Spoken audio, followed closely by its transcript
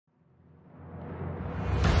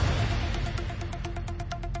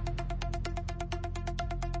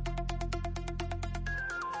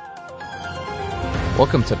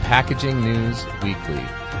Welcome to Packaging News Weekly,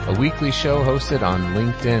 a weekly show hosted on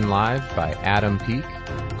LinkedIn Live by Adam Peak,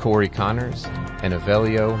 Corey Connors, and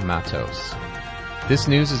Avelio Matos. This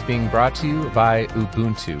news is being brought to you by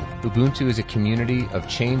Ubuntu. Ubuntu is a community of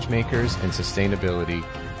change makers and sustainability.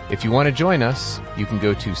 If you want to join us, you can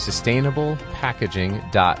go to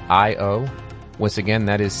sustainablepackaging.io. Once again,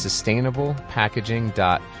 that is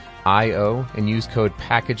sustainablepackaging.io and use code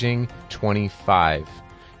packaging25.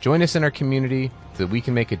 Join us in our community so that we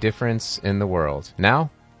can make a difference in the world.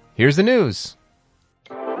 Now, here's the news.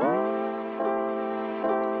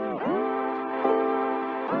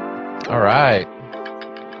 All right.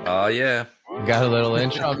 Oh, yeah. Got a little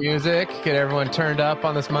intro music. Get everyone turned up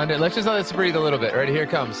on this Monday. Let's just let this breathe a little bit. Ready? Here it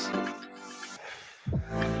comes.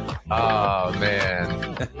 Oh,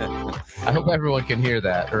 man. I hope everyone can hear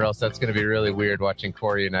that, or else that's going to be really weird watching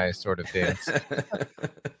Corey and I sort of dance.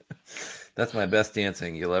 That's my best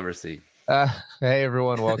dancing you'll ever see. Hey,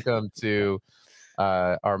 everyone. Welcome to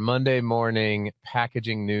our Monday morning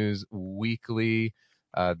Packaging News Weekly.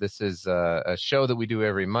 This is a show that we do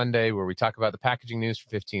every Monday where we talk about the packaging news for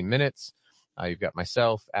 15 minutes. You've got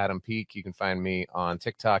myself, Adam Peak. You can find me on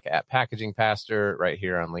TikTok at Packaging Pastor, right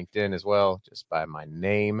here on LinkedIn as well, just by my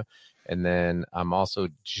name. And then I'm also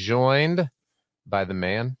joined by the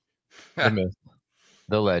man, the myth,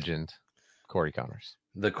 the legend, Corey Connors.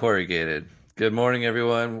 The Corrugated. Good morning,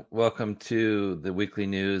 everyone. Welcome to the weekly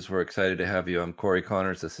news. We're excited to have you. I'm Corey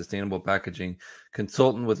Connors, a sustainable packaging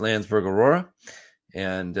consultant with Landsberg Aurora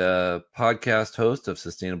and podcast host of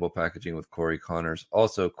Sustainable Packaging with Corey Connors.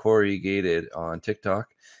 Also Corrugated on TikTok,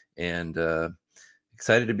 and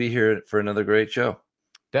excited to be here for another great show.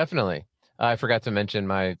 Definitely. I forgot to mention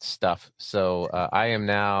my stuff. So I am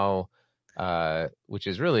now, which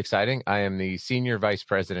is really exciting, I am the Senior Vice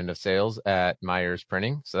President of Sales at Myers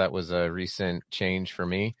Printing. So that was a recent change for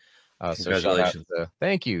me. Congratulations.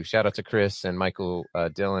 Thank you. Shout out to Chris and Michael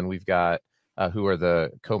Dillon. We've got, who are the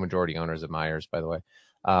co-majority owners of Myers, by the way.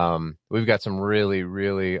 We've got some really,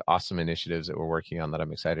 really awesome initiatives that we're working on that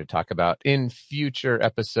I'm excited to talk about in future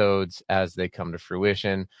episodes as they come to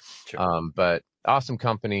fruition. Sure. But awesome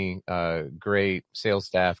company, great sales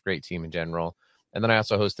staff, great team in general. And then I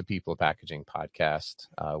also host the People of Packaging podcast,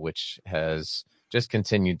 which has just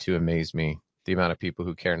continued to amaze me, the amount of people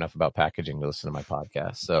who care enough about packaging to listen to my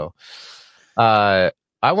podcast. So I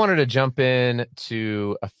wanted to jump in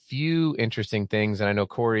to a few interesting things. And I know,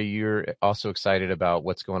 Corey, you're also excited about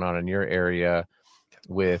what's going on in your area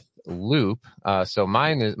with Loop. So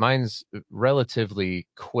mine's relatively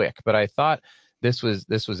quick, but I thought this was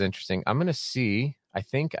interesting. I'm going to see, I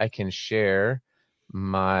think I can share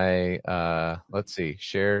my, let's see,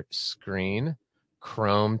 share screen,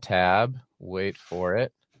 Chrome tab. Wait for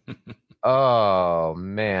it. Oh,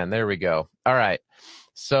 man, there we go. All right.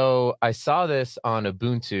 So I saw this on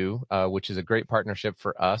Ubuntu, which is a great partnership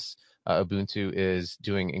for us. Ubuntu is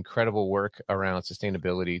doing incredible work around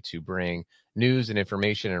sustainability to bring news and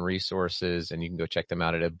information and resources, and you can go check them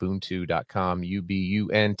out at ubuntu.com,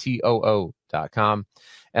 ubunto.com.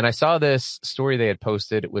 And I saw this story they had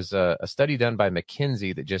posted. It was a study done by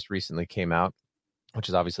McKinsey that just recently came out, which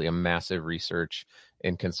is obviously a massive research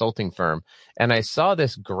and consulting firm. And I saw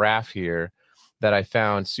this graph here that I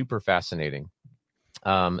found super fascinating.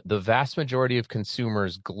 The vast majority of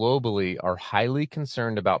consumers globally are highly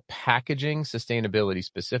concerned about packaging sustainability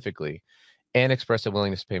specifically and express a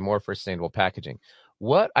willingness to pay more for sustainable packaging.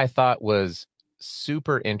 What I thought was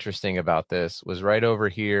super interesting about this was right over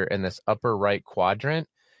here in this upper right quadrant,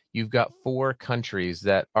 you've got 4 countries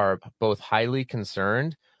that are both highly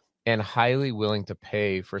concerned and highly willing to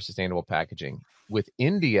pay for sustainable packaging, with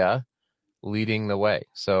India leading the way.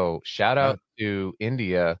 So shout out to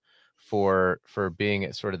India for being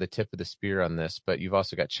at sort of the tip of the spear on this. But you've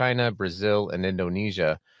also got China, Brazil, and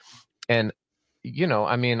Indonesia. And, you know,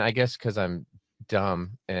 I mean, I guess because I'm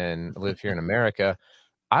dumb and live here in America,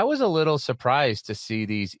 I was a little surprised to see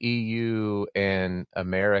these EU and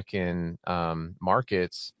American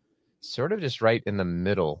markets sort of just right in the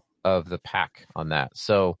middle of the pack on that.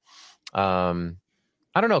 So I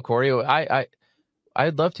don't know, Corey,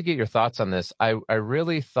 I'd love to get your thoughts on this. I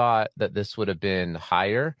really thought that this would have been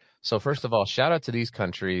higher. So first of all, shout out to these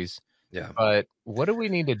countries. Yeah. But what do we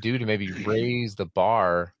need to do to maybe raise the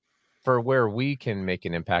bar for where we can make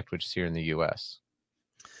an impact, which is here in the U.S.?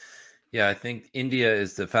 Yeah, I think India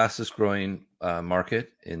is the fastest growing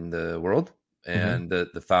market in the world and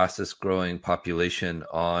the fastest growing population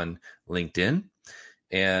on LinkedIn.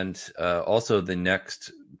 And also the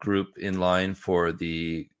next group in line for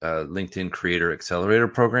the LinkedIn Creator Accelerator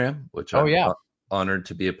program, which I'm honored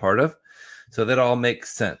to be a part of. So that all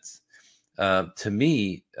makes sense. to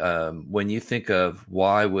me, when you think of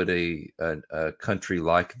why would a country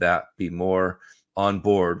like that be more on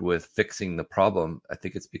board with fixing the problem, I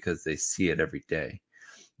think it's because they see it every day.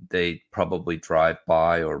 They probably drive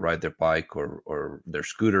by or ride their bike or their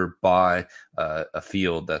scooter by a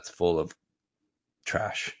field that's full of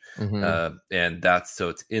trash. And so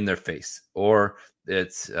it's in their face, or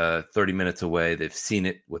it's 30 minutes away. They've seen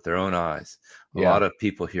it with their own eyes. A lot of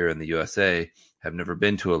people here in the USA have never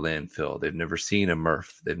been to a landfill. They've never seen a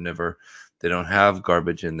MRF. They don't have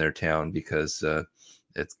garbage in their town because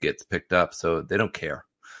it gets picked up. So they don't care.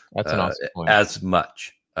 That's an awesome point. As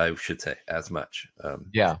much, I should say, as much.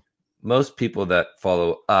 Yeah. Most people that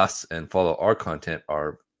follow us and follow our content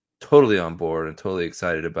are totally on board and totally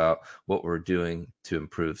excited about what we're doing to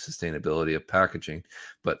improve sustainability of packaging.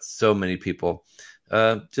 But so many people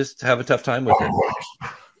just have a tough time with it.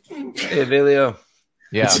 Hey, Avelio.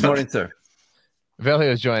 Yeah. Good morning, sir.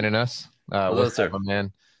 Avelio is joining us. Hello, sir. Up,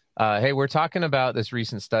 man? Hey, we're talking about this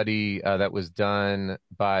recent study that was done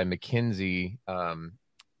by McKinsey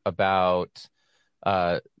about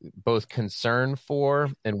both concern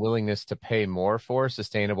for and willingness to pay more for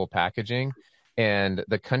sustainable packaging. And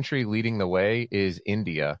the country leading the way is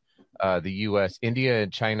India. The U.S., India,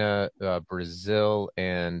 China, Brazil,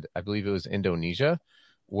 and I believe it was Indonesia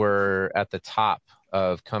were at the top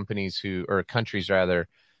of countries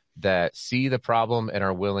that see the problem and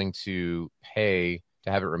are willing to pay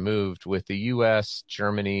to have it removed, with the U.S.,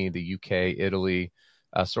 Germany, the U.K., Italy,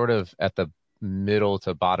 sort of at the middle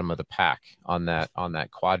to bottom of the pack on that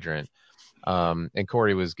quadrant. And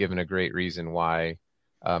Corey was given a great reason why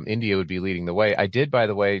India would be leading the way. I did, by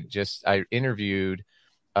the way, I interviewed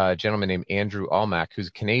a gentleman named Andrew Almack, who's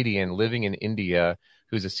Canadian living in India,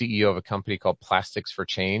 who's a CEO of a company called Plastics for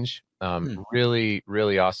Change. Really,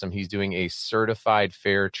 really awesome. He's doing a certified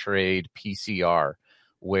fair trade PCR,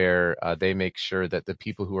 where they make sure that the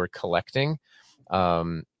people who are collecting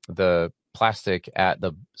the plastic at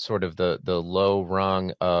the sort of the low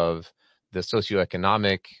rung of the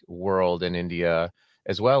socioeconomic world in India,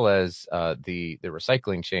 as well as the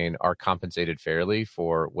recycling chain, are compensated fairly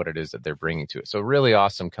for what it is that they're bringing to it. So really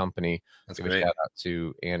awesome company. That's Give great. a shout out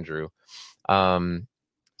to Andrew.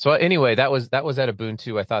 So anyway, that was at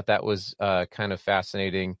Ubuntu. I thought that was kind of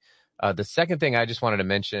fascinating. The second thing I just wanted to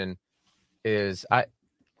mention is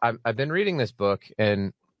I've been reading this book,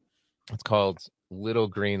 and it's called Little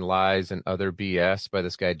Green Lies and Other BS by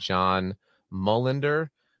this guy, John Mullender,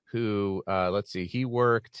 who, he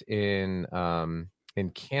worked in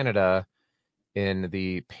Canada in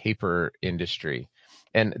the paper industry.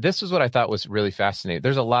 And this is what I thought was really fascinating.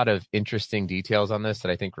 There's a lot of interesting details on this that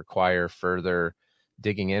I think require further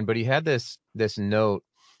digging in. But he had this note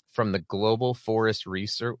from the Global Forest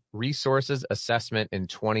Resources Assessment in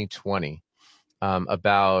 2020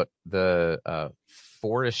 about the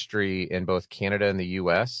forestry in both Canada and the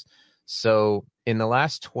U.S. So in the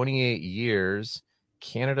last 28 years,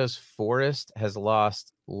 Canada's forest has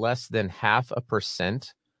lost less than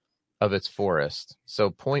 0.5% of its forest. So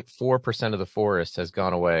 0.4% of the forest has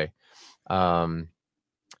gone away in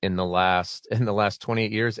the last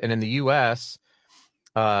 28 years. And in the U.S.,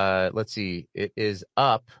 it is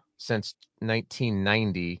up since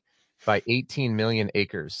 1990 by 18 million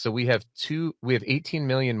acres. So we have 18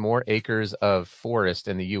 million more acres of forest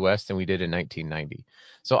in the U.S. than we did in 1990.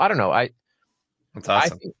 So I don't know. That's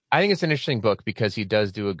awesome. I think it's an interesting book because he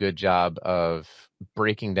does do a good job of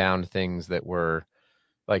breaking down things that were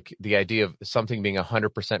like the idea of something being 100%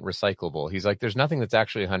 recyclable. He's like, there's nothing that's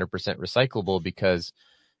actually 100% recyclable because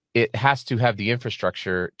it has to have the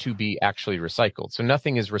infrastructure to be actually recycled. So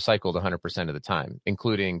nothing is recycled 100% of the time,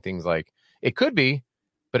 including things like it could be,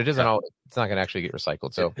 but it doesn't it's not going to actually get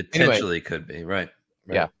recycled. So it potentially could be, right.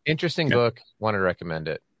 Yeah. Interesting book. Wanted to recommend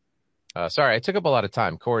it. Sorry, I took up a lot of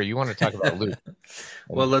time. Corey, you want to talk about Loop?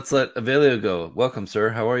 Well, let's let Avelio go. Welcome, sir.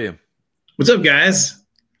 How are you? What's up, guys?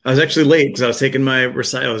 I was actually late because I was taking I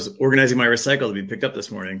was organizing my recycle to be picked up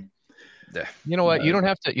this morning. Yeah. You know what? You don't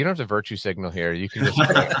have to virtue signal here. You can just.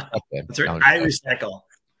 That's right. I recycle.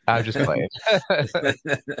 I'm just playing.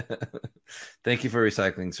 Thank you for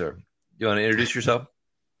recycling, sir. You want to introduce yourself?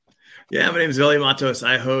 Yeah, my name is Avelio Matos.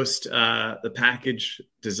 I host the Package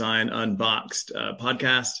Design Unboxed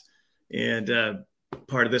podcast and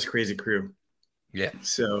part of this crazy crew. Yeah.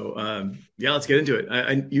 So let's get into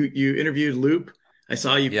it. You interviewed Loop. I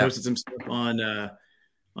saw you posted some stuff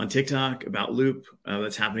on TikTok about Loop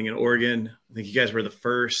that's happening in Oregon. I think you guys were the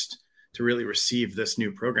first to really receive this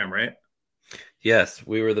new program, right? Yes,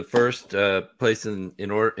 we were the first place in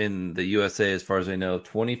the USA, as far as I know,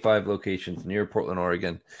 25 locations near Portland,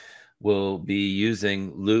 Oregon, will be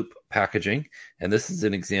using Loop packaging. And this is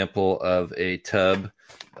an example of a tub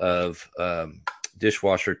of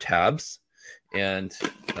dishwasher tabs. And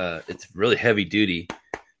it's really heavy duty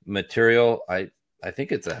material. I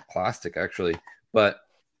think it's a plastic actually, but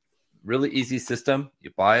really easy system.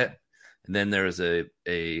 You buy it, and then there's a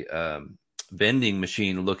vending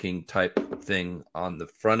machine looking type thing on the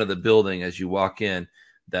front of the building as you walk in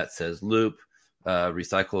that says Loop,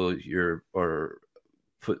 recycle your or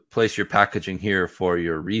place your packaging here for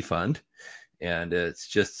your refund. And it's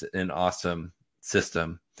just an awesome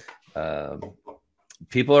system.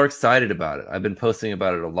 People are excited about it. I've been posting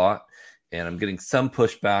about it a lot, and I'm getting some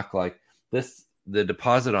pushback like this. The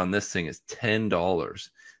deposit on this thing is $10.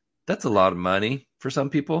 That's a lot of money for some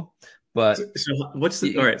people, but so what's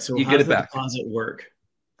the all right? So you how get does it the back. deposit work?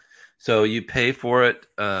 So you pay for it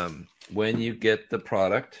when you get the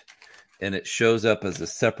product, and it shows up as a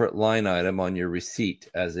separate line item on your receipt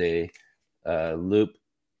as a Loop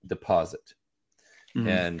deposit,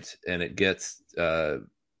 and it gets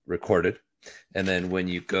recorded. And then when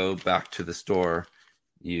you go back to the store,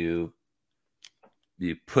 you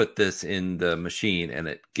put this in the machine, and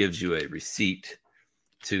it gives you a receipt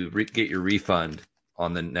to get your refund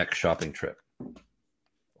on the next shopping trip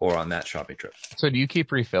or on that shopping trip. So do you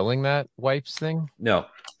keep refilling that wipes thing? No,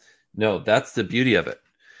 that's the beauty of it.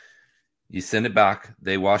 You send it back,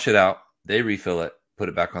 they wash it out, they refill it, put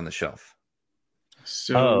it back on the shelf.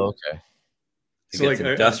 So, okay. It gets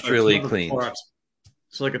industrially cleaned.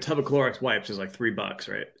 So like a tub of Clorox wipes is like $3,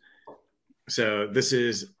 right? So this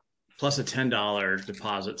is plus a $10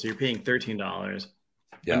 deposit. So you're paying $13.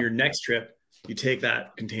 Yeah. On your next trip, you take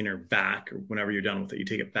that container back, or whenever you're done with it, you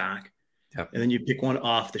take it back. Yep. And then you pick one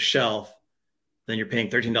off the shelf. Then you're paying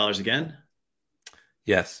 $13 again?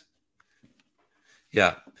 Yes.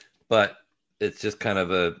 Yeah. But it's just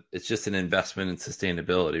it's just an investment in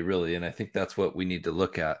sustainability, really. And I think that's what we need to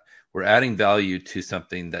look at. We're adding value to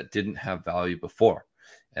something that didn't have value before.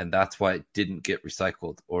 And that's why it didn't get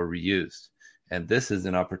recycled or reused. And this is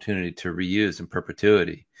an opportunity to reuse in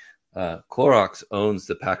perpetuity. Clorox owns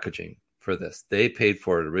the packaging for this. They paid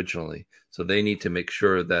for it originally. So they need to make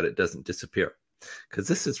sure that it doesn't disappear. Because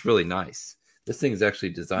this is really nice. This thing is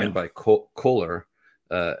actually designed by Kohler.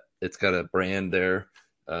 It's got a brand there.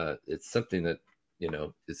 It's something that,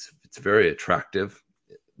 it's very attractive.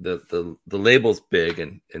 The label's big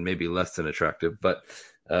and maybe less than attractive, but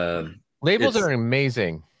labels are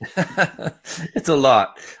amazing. It's a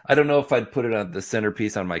lot. I don't know if I'd put it on the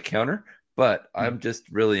centerpiece on my counter, but I'm just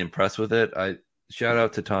really impressed with it. Shout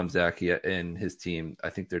out to Tom Zaki and his team. I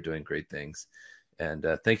think they're doing great things. And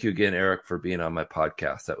thank you again, Eric, for being on my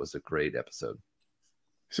podcast. That was a great episode.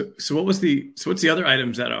 So what's the other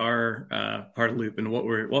items that are part of Loop, and what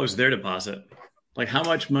was their deposit? Like, how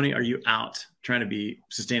much money are you out trying to be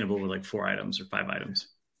sustainable with like 4 items or 5 items?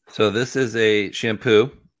 So this is a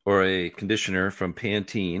shampoo or a conditioner from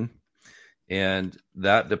Pantene, and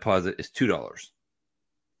that deposit is $2.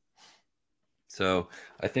 So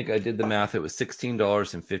I think I did the math. It was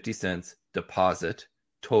 $16.50 deposit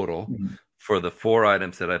total for the 4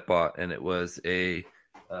 items that I bought, and it was a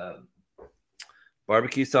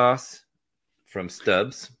barbecue sauce from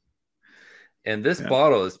Stubbs. And this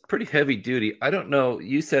bottle is pretty heavy duty. I don't know.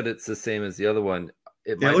 You said it's the same as the other one.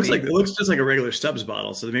 It looks just like a regular Stubbs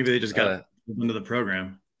bottle. So maybe they just got into the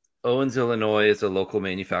program. Owens, Illinois is a local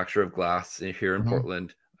manufacturer of glass here in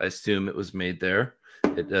Portland. I assume it was made there.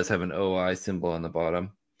 It does have an OI symbol on the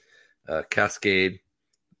bottom. Cascade,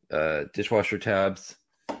 dishwasher tabs,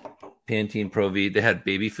 Pantene Pro V. They had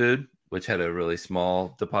baby food, which had a really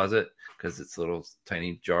small deposit because it's little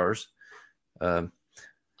tiny jars.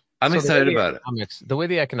 I'm excited about it. The way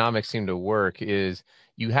the economics seem to work is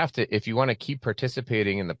you have to, if you want to keep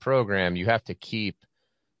participating in the program, you have to keep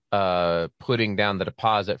putting down the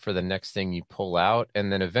deposit for the next thing you pull out.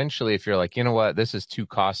 And then eventually, if you're like, you know what, this is too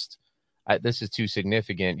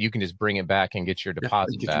significant, you can just bring it back and get your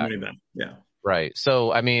deposit back. Your money back. Yeah. Right.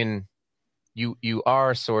 So, I mean, you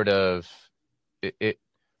are sort of it.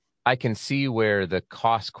 I can see where the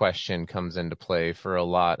cost question comes into play for a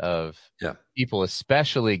lot of people,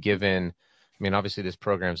 especially given, I mean, obviously this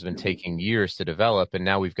program's been taking years to develop, and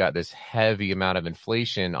now we've got this heavy amount of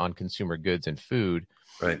inflation on consumer goods and food.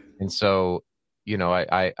 Right. And so,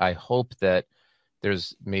 I hope that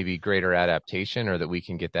there's maybe greater adaptation or that we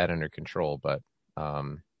can get that under control. But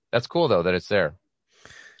that's cool, though, that it's there.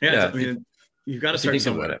 Yeah. I mean, you've got to start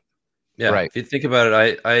somewhere. Yeah, right. If you think about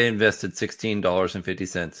it, I invested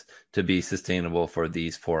 $16.50 to be sustainable for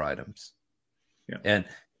these 4 items. Yeah. And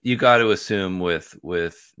you got to assume with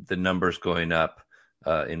the numbers going up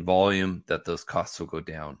in volume that those costs will go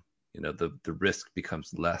down. the risk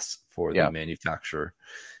becomes less for the manufacturer.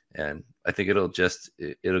 And I think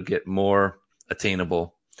it'll get more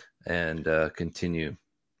attainable and continue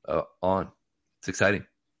on. It's exciting.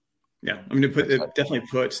 Yeah, I mean, it definitely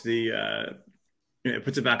puts it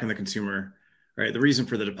puts it back on the consumer, right? The reason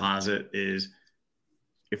for the deposit is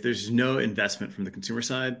if there's no investment from the consumer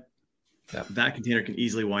side, that container can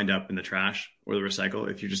easily wind up in the trash or the recycle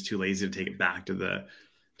if you're just too lazy to take it back to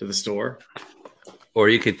the store. Or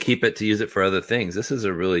you could keep it to use it for other things. This is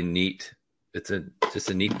a really neat. It's just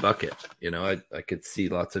a neat bucket. I could see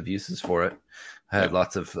lots of uses for it. I had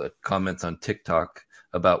lots of comments on TikTok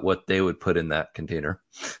about what they would put in that container.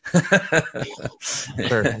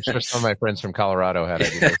 Sure. I'm sure some of my friends from Colorado had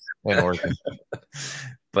ideas in Oregon.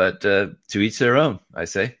 But to each their own, I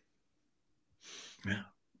say. Yeah.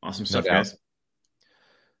 Awesome stuff, guys.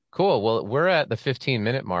 Cool. Well, we're at the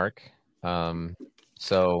 15-minute mark.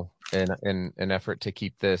 So in an effort to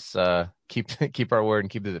keep this, keep our word and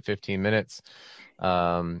keep this at 15 minutes,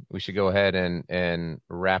 we should go ahead and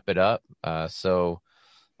wrap it up.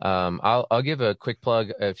 I'll give a quick plug.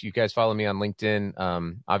 If you guys follow me on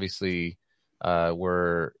LinkedIn, obviously,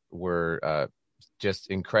 we're just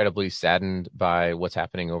incredibly saddened by what's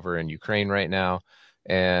happening over in Ukraine right now.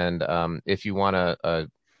 And if you want a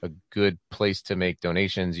good place to make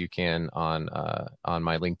donations, you can on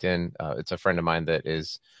my LinkedIn. It's a friend of mine that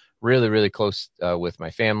is really, really close with my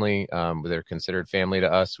family. They're considered family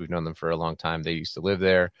to us. We've known them for a long time. They used to live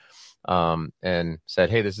there. And said,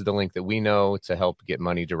 hey, this is the link that we know to help get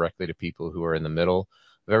money directly to people who are in the middle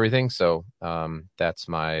of everything. So that's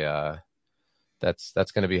my that's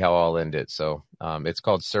going to be how I'll end it. So it's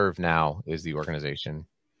called Serve Now is the organization.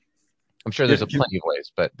 I'm sure there's plenty of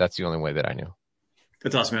ways, but that's the only way that I knew.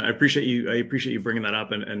 That's awesome, man. I appreciate you bringing that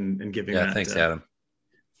up and giving that. Thanks, Adam.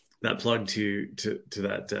 That plug to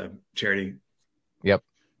that charity. Yep.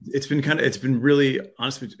 It's been really,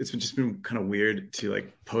 honestly, it's just been kind of weird to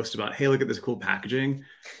like post about, hey, look at this cool packaging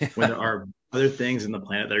when there are other things in the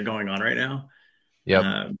planet that are going on right now.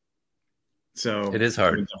 Yep. So it is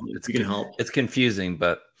hard. You can help. It's confusing,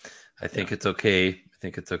 but I think it's okay. I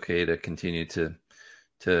think it's okay to continue to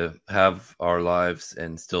have our lives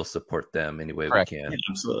and still support them any way we can. Yeah,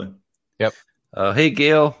 absolutely. Yep. Hey,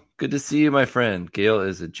 Gail. Good to see you, my friend. Gail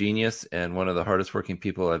is a genius and one of the hardest working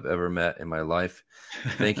people I've ever met in my life.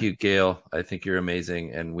 Thank you, Gail. I think you're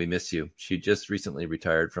amazing, and we miss you. She just recently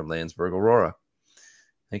retired from Landsberg Aurora.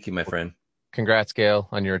 Thank you, my friend. Congrats, Gail,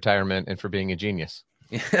 on your retirement and for being a genius.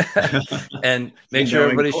 And make sure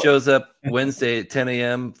everybody shows up Wednesday at 10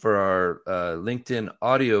 a.m. for our LinkedIn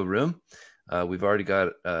audio room. We've already got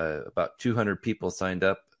about 200 people signed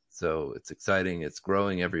up, so it's exciting. It's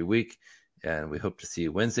growing every week. And we hope to see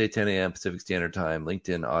you Wednesday, 10 a.m. Pacific Standard Time,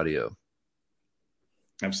 LinkedIn Audio.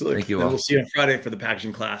 Absolutely. Thank you all. And we'll see you on Friday for the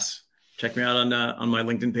packaging class. Check me out on my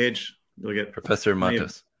LinkedIn page. You'll get Professor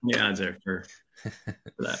Matos. Yeah, ads there for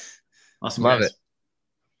that. Awesome. Love guys. it.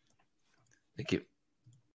 Thank you.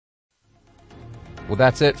 Well,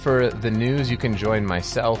 that's it for the news. You can join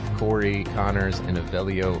myself, Corey Connors, and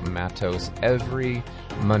Avelio Matos every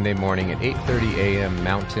Monday morning at 8:30 a.m.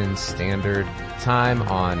 Mountain Standard Time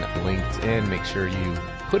on LinkedIn. Make sure you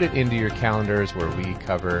put it into your calendars where we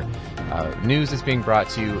cover news that's being brought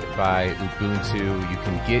to you by Ubuntu. You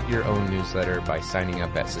can get your own newsletter by signing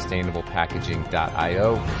up at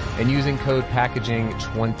sustainablepackaging.io and using code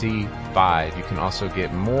packaging25. You can also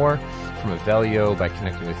get more from Avelio by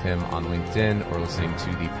connecting with him on LinkedIn or listening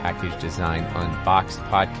to the Package Design Unboxed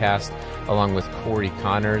podcast, along with Corey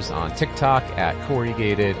Connors on TikTok at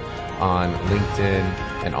Corrugated, on LinkedIn,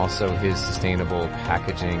 and also his Sustainable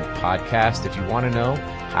Packaging podcast. If you want to know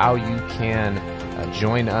how you can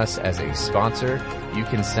join us as a sponsor, you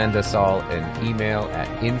can send us all an email at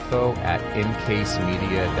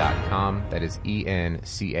info@encasemedia.com. That is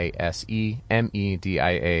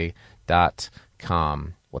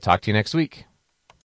ENCASEMEDIA.com. We'll talk to you next week.